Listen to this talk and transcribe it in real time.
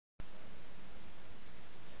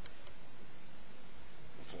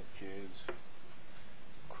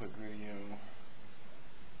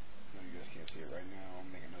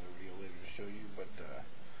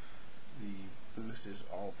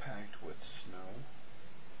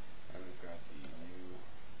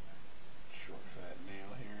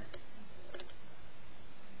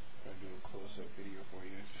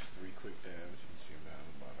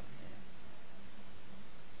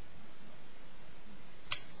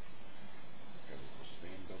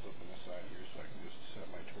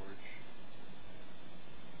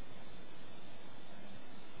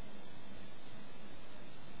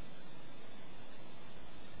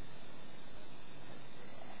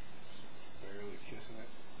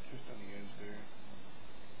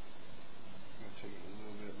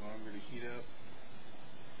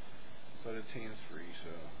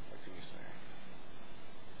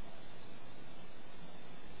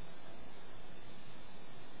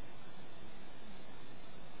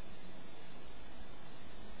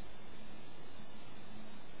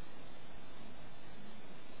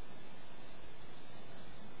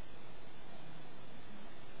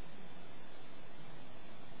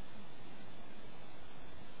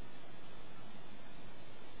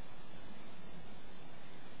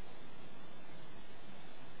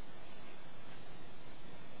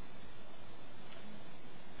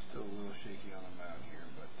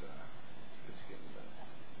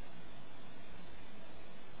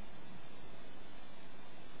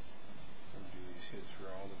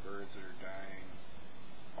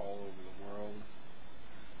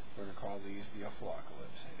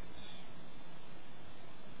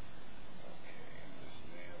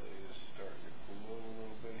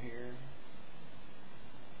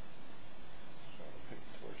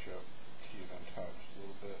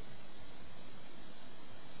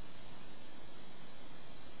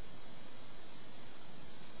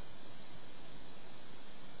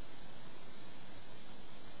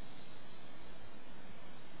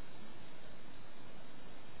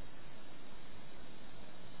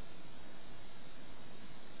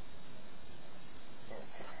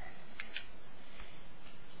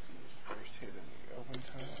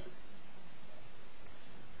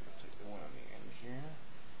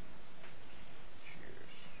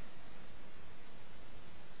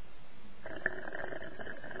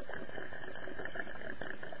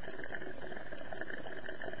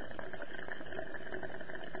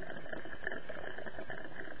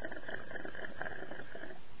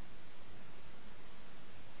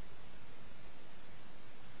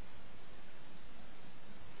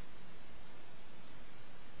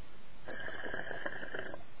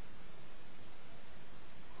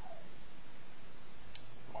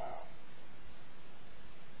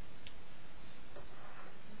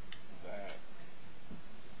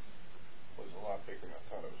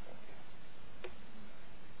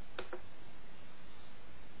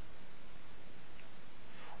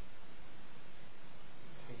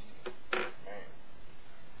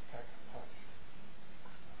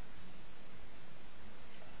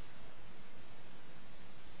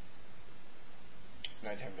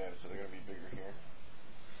nighttime dad, so they're going to be bigger here.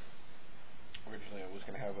 Originally I was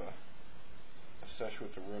going to have a sesh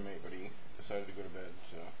with the roommate, but he decided to go to bed,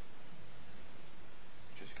 so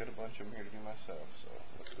just got a bunch of them here to do myself, so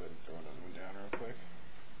let's go ahead and throw another one down real quick.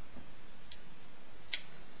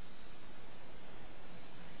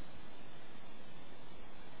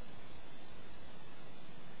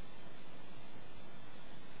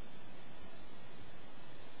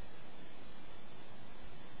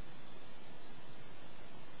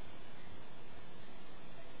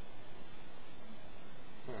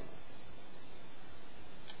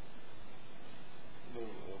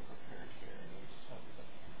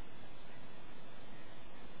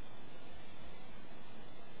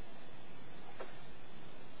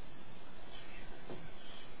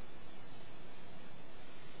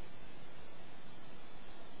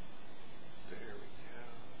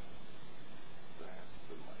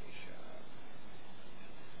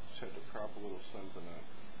 Prop a little something up,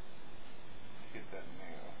 get that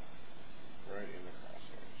nail right in the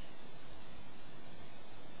crosshairs.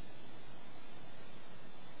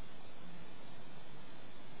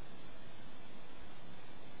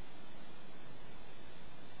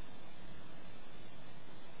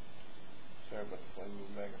 Sorry about the flame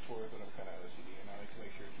moving back and forth, but I'm kind of OCD and I like to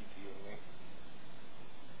make sure it keeps evenly.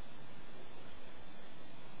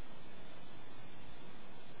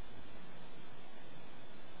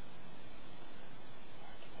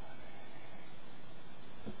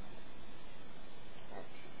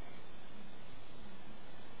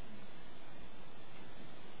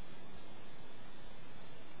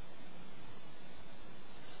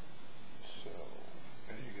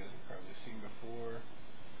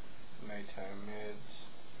 Nighttime mids,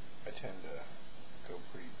 I tend to go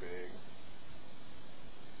pretty big.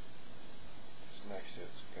 This next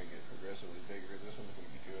hit's going to get progressively bigger. This one's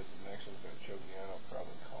going to be good. The next one's going to choke me out. I'll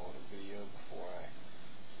probably call it a video before I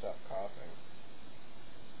stop coughing.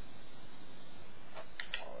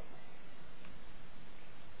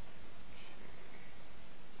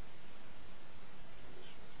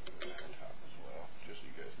 This one's going to be on top as well, just so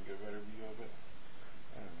you guys can get a better view of it.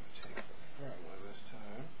 I'm going to take the front one this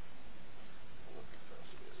time.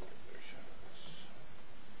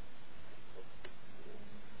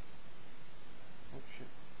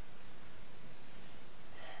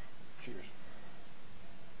 Cheers.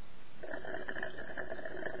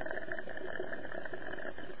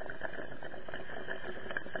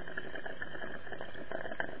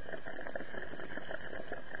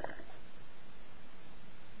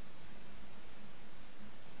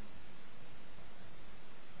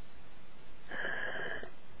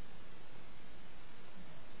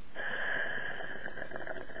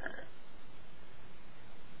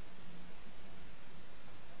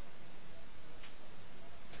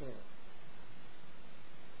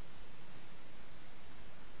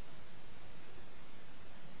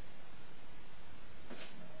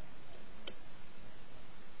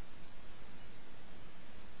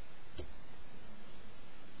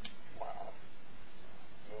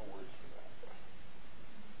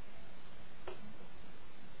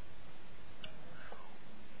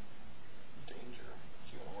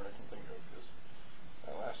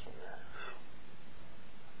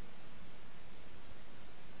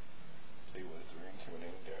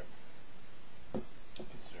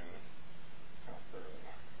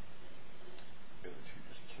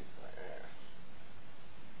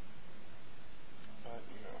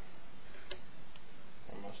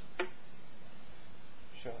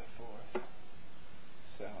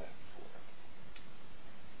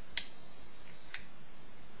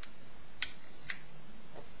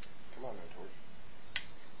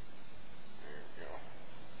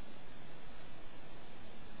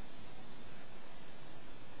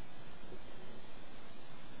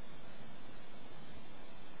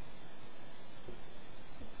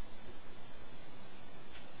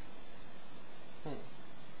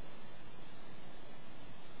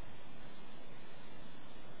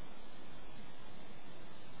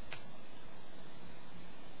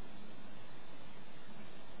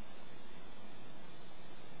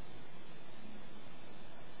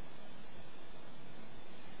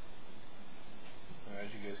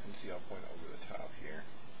 See, I'll point over the top here,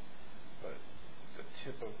 but the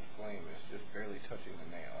tip of the flame is just barely touching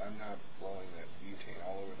the nail. I'm not blowing that butane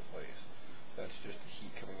all over the place. That's just the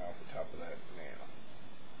heat coming off the top of that nail.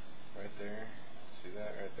 Right there, see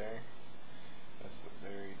that right there? That's the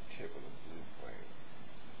very tip of the blue flame.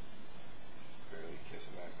 Just barely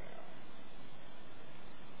kissing that nail.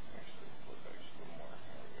 Actually, flip back just a little more.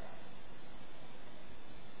 There we go.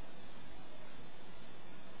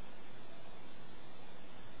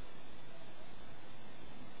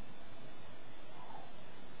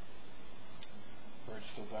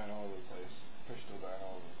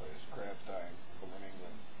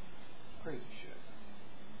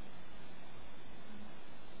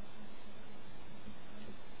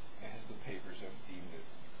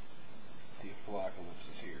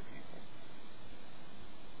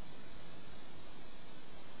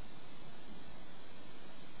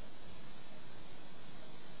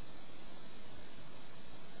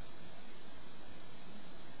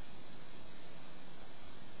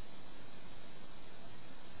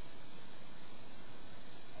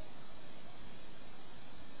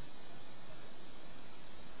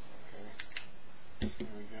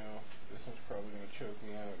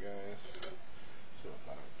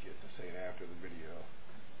 after the video.